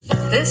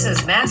This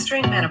is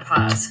Mastering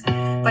Menopause.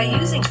 By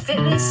using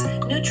fitness,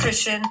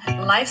 nutrition,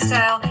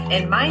 lifestyle,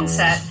 and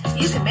mindset,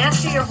 you can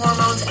master your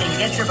hormones and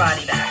get your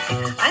body back.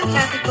 I'm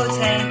Kathy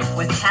Cote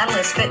with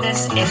Catalyst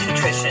Fitness and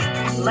Nutrition.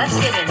 Let's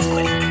get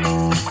into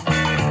it.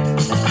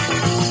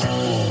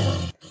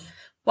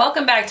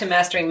 Welcome back to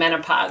Mastering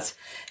Menopause.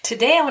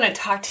 Today I want to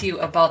talk to you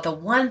about the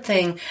one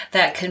thing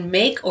that can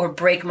make or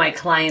break my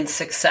client's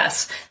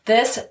success.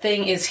 This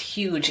thing is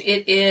huge.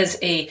 It is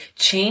a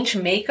change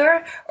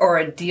maker or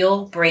a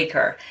deal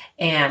breaker.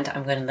 And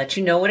I'm going to let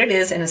you know what it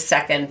is in a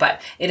second, but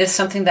it is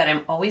something that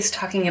I'm always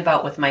talking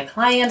about with my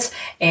clients,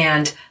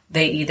 and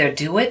they either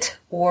do it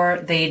or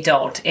they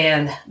don't.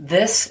 And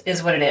this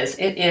is what it is.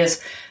 It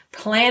is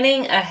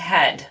planning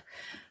ahead.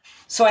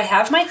 So I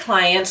have my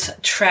clients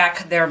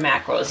track their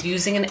macros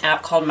using an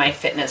app called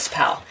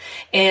MyFitnessPal.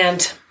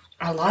 And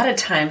a lot of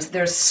times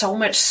there's so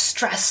much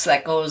stress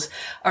that goes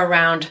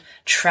around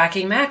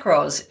tracking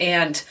macros.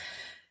 And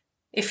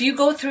if you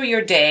go through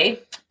your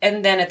day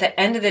and then at the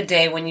end of the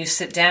day when you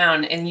sit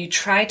down and you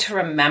try to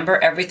remember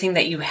everything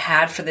that you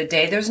had for the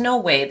day, there's no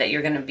way that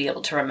you're going to be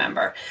able to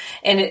remember.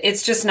 And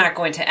it's just not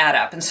going to add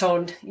up. And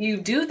so you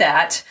do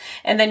that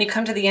and then you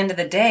come to the end of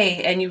the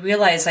day and you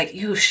realize like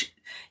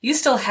you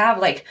still have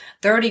like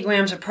 30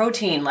 grams of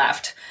protein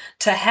left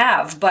to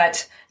have,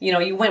 but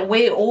you went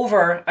way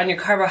over on your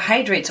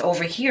carbohydrates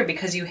over here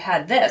because you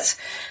had this.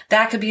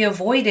 That could be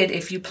avoided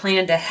if you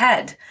planned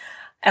ahead.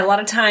 A lot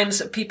of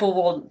times people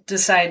will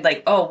decide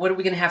like, oh, what are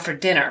we going to have for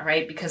dinner,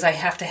 right? Because I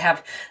have to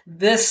have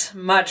this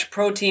much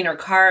protein or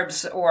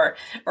carbs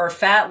or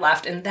fat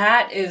left. And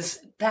that is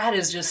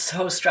just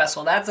so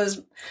stressful. That's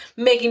just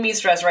making me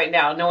stressed right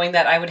now, knowing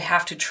that I would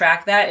have to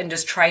track that and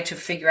just try to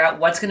figure out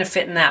what's going to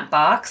fit in that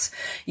box.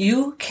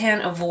 You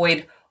can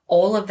avoid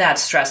all of that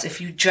stress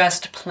if you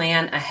just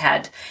plan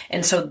ahead.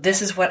 And so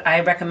this is what I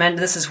recommend.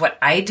 This is what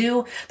I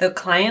do. The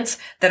clients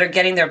that are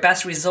getting their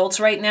best results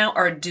right now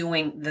are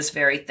doing this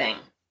very thing.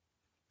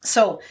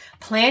 So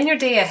plan your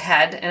day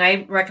ahead, and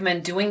I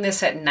recommend doing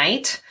this at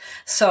night.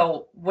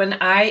 So when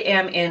I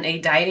am in a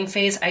dieting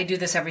phase, I do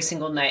this every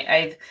single night.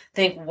 I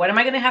think, what am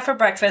I going to have for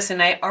breakfast?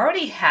 And I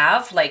already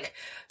have like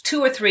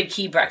 2 or 3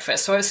 key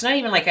breakfasts. So it's not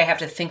even like I have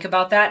to think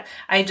about that.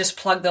 I just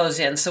plug those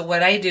in. So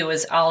what I do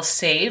is I'll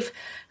save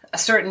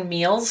certain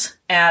meals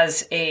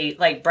as a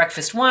like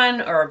breakfast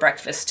 1 or a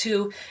breakfast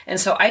 2. And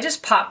so I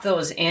just pop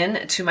those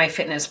in to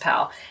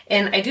MyFitnessPal.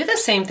 And I do the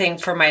same thing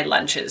for my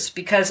lunches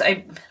because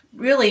I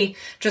really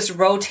just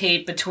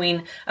rotate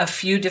between a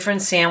few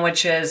different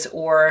sandwiches,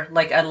 or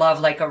like I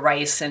love like a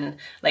rice and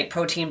like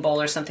protein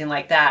bowl or something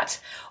like that.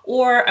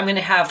 Or I'm going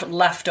to have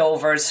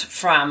leftovers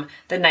from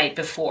the night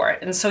before.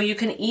 And so you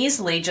can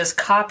easily just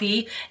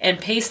copy and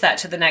paste that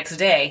to the next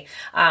day.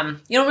 You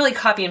don't really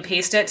copy and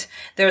paste it.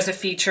 There's a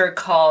feature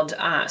called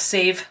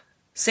save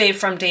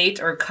from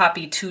date or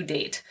copy to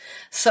date.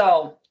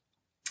 So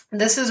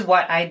this is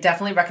what I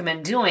definitely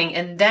recommend doing.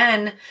 And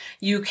then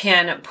you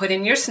can put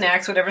in your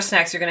snacks, whatever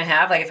snacks you're going to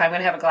have. Like if I'm going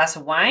to have a glass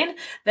of wine,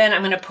 then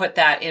I'm going to put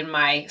that in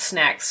my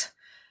snacks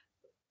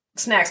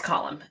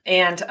column.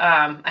 And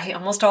I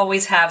almost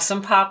always have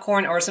some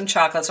popcorn or some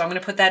chocolate. So I'm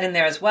going to put that in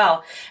there as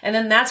well. And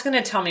then that's going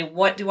to tell me,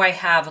 what do I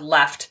have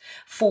left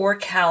for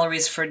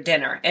calories for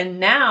dinner?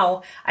 And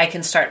now I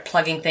can start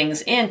plugging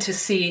things in to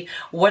see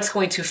what's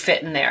going to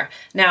fit in there.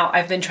 Now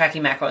I've been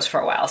tracking macros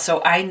for a while,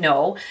 so I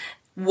know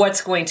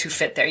what's going to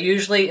fit there.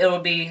 Usually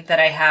it'll be that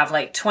I have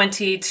like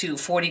 20 to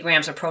 40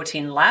 grams of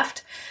protein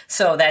left.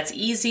 So that's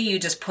easy. You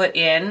just put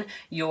in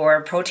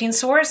your protein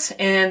source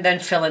and then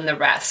fill in the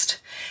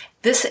rest.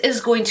 This is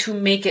going to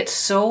make it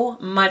so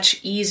much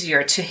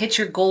easier to hit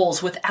your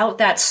goals without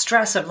that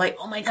stress of like,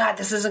 oh my God,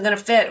 this isn't going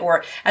to fit.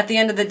 Or at the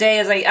end of the day,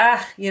 it's like,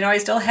 I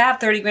still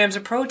have 30 grams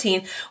of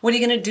protein. What are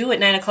you going to do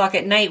at 9 o'clock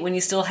at night when you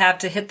still have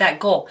to hit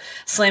that goal?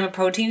 Slam a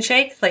protein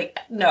shake? Like,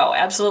 no,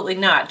 absolutely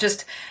not.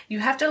 Just, you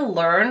have to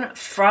learn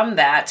from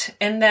that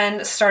and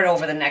then start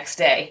over the next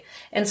day.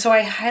 And so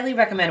I highly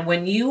recommend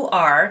when you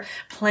are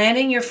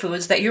planning your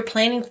foods that you're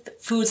planning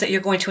foods that you're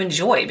going to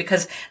enjoy,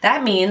 because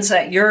that means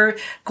that you're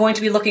going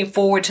to be looking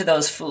forward to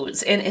those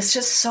foods. And it's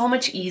just so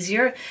much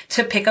easier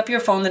to pick up your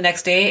phone the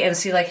next day and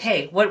see like,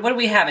 hey, what are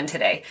we having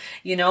today?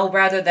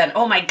 Rather than,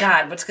 oh my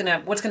God, what's going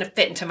to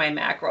fit into my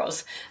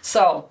macros.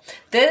 So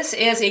this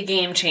is a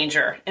game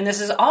changer. And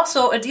this is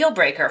also a deal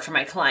breaker for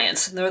my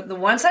clients. The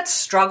ones that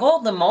struggle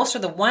the most are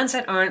the ones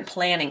that aren't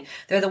planning.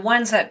 They're the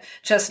ones that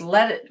just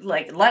let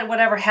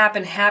whatever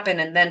happen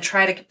and then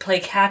try to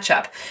play catch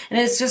up. And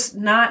it's just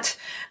not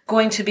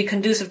going to be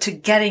conducive to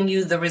getting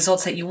you the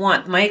results that you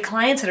want. My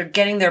clients that are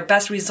getting their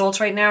best results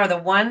right now are the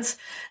ones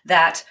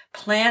that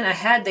plan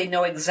ahead. They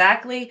know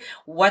exactly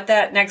what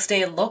that next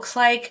day looks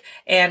like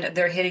and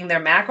they're hitting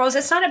their macros.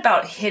 It's not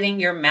about hitting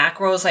your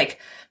macros like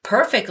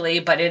perfectly,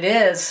 but it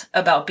is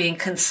about being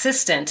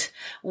consistent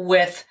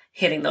with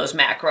hitting those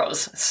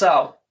macros.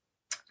 So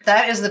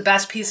that is the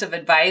best piece of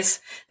advice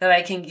that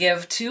I can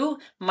give to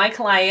my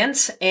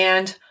clients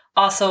and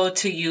also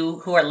to you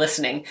who are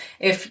listening.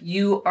 If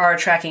you are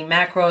tracking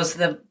macros,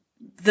 the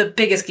the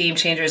biggest game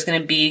changer is going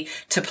to be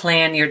to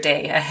plan your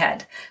day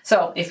ahead.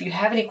 So if you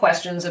have any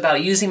questions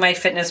about using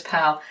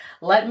MyFitnessPal,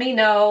 let me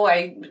know.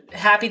 I'm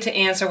happy to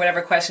answer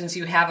whatever questions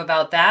you have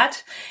about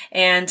that.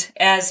 And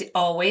as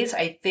always,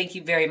 I thank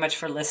you very much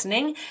for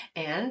listening,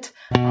 and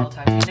I'll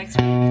talk to you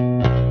next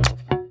week.